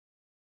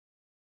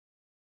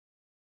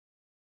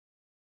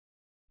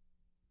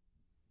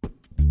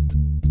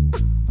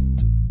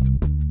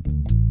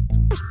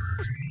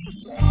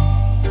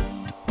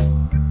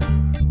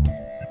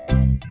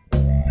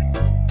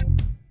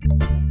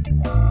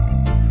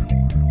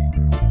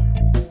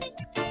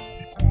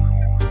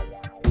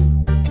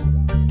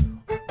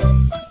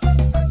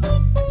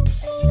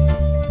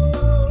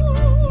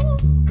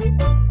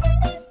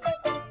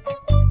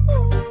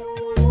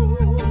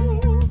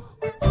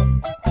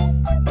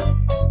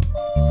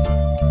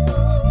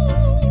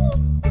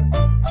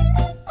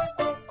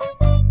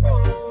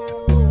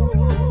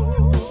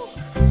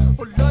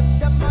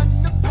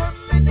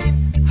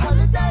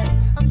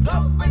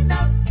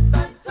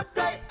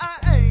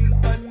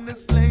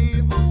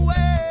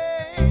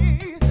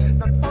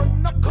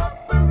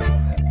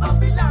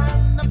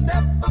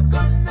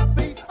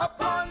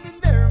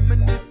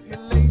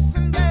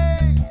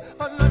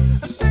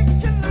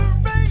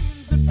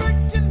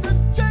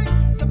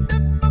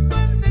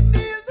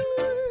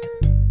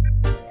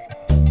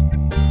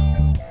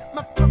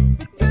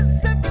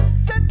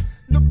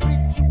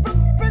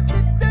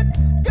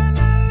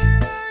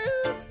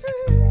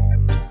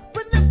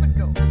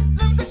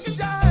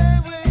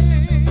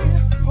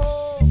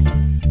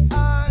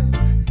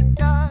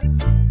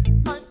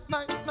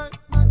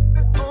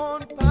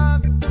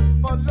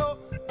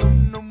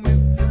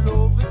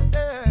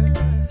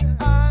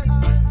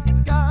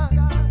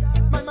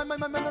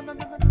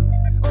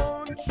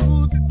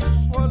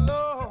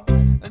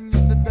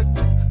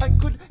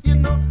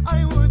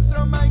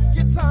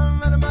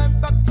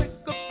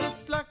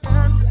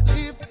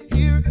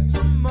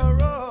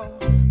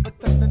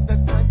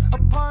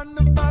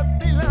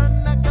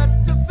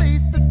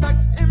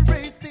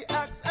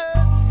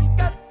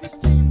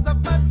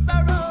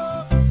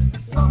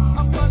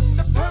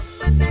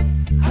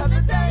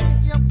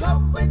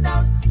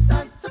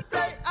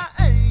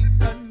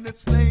a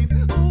slave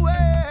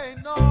away.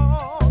 No,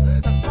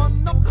 that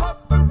fun no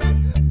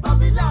covering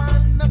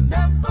Babylon. I'm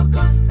never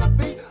gonna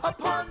be a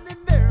pawn in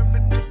their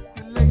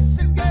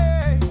manipulation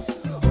games.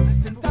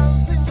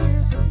 10,000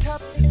 years of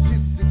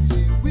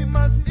captivity, we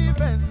must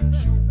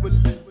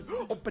eventually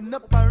open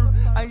up our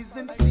eyes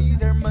and see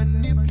they're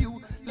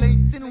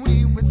manipulating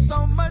we with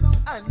so much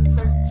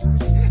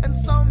uncertainty and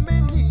so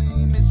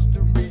many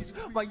mysteries.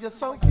 Why are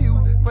so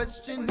few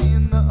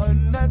questioning the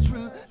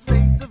unnatural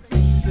state of things?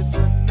 It's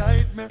a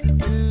nightmare.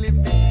 We're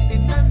living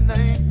in a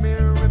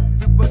nightmare.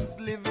 Everyone's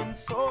living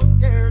so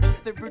scared.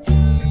 They're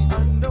virtually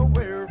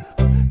unaware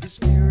of this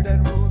fear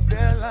that rules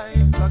their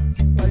lives,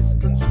 occupies,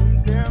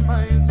 consumes their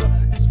minds.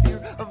 This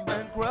fear of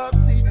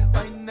bankruptcy,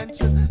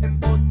 financial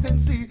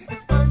impotency.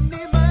 It's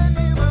money,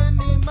 money,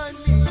 money,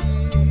 money.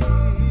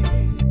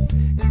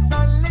 It's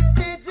all this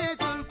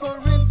digital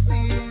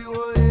currency.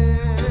 Oh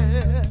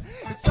yeah.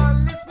 It's all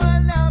this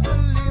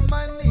monopoly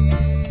money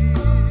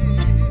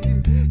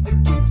that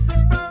keeps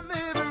us from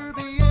ever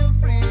being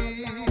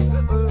free.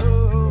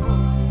 Oh,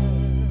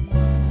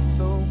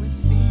 so it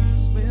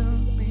seems we'll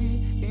be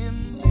in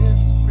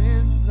this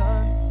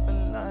prison for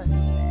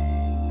life.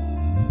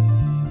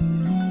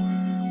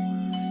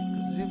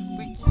 'Cause if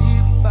we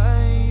keep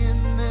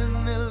buying, then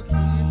they'll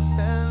keep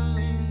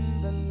selling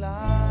the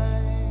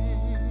lies.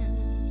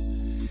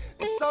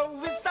 So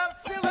it's up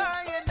to I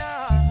and I.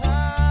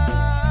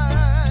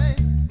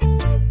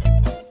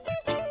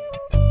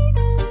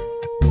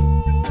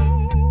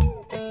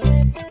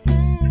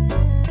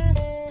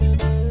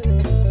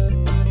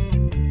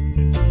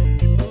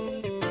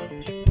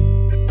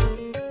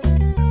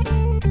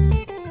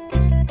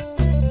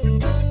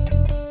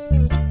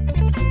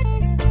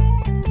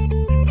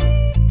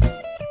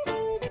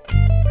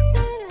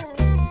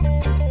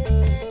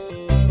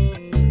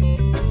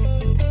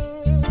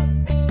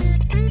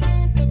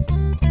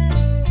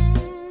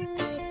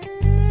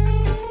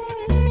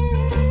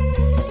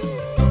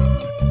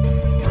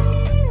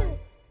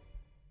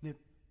 Nip,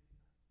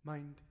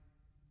 mind,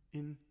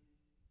 in,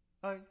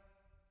 I,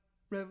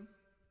 rev,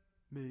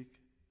 make,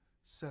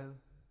 sell,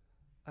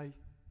 I,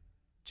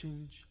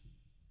 change,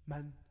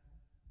 man,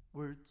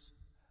 words,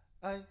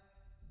 I,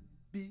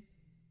 be,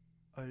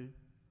 I,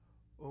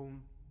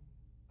 own,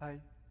 I,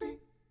 be,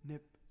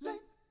 nip, light,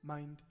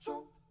 mind,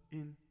 show,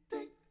 in,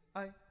 take,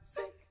 I,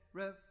 seek,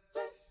 rev,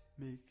 less,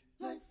 make,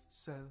 life,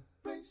 sell,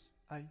 break,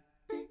 I,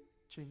 be,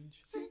 change,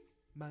 seek,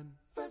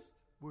 manifest,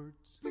 words,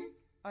 speak,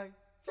 I,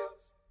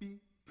 fuse, be,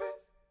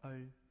 press,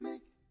 I,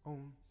 make,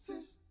 own,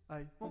 sit,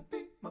 I won't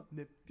be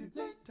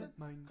manipulated,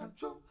 mind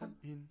control, and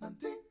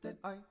inundated.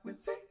 I will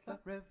seek the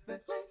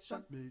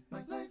revelation, make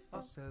my life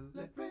a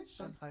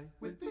celebration. I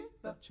will be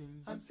the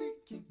change I'm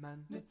seeking,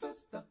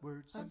 manifest the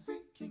words I'm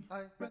speaking.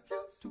 I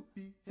refuse to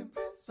be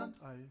imprisoned,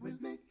 I will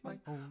make my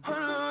own. Oh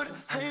Lord,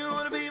 I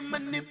wanna be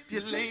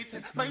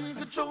manipulated, mind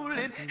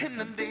controlling,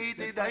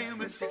 inundated. I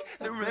will seek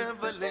the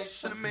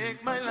revelation,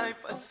 make my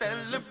life a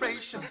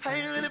celebration.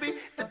 I wanna be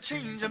the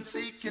change I'm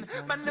seeking,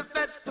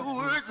 manifest the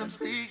words I'm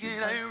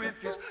speaking. I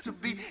refuse to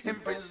be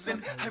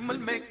imprisoned, I will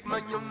make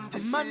my own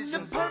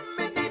decisions. I'm on a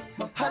permanent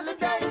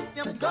holiday,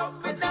 I'm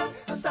going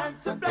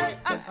outside to play.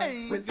 I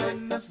ain't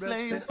gonna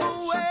slave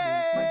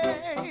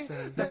away.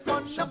 That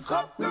one I'm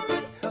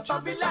conquering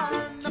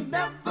Babylon. I'm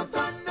never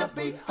gonna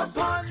be a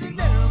pawn in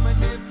their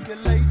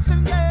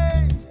manipulation game.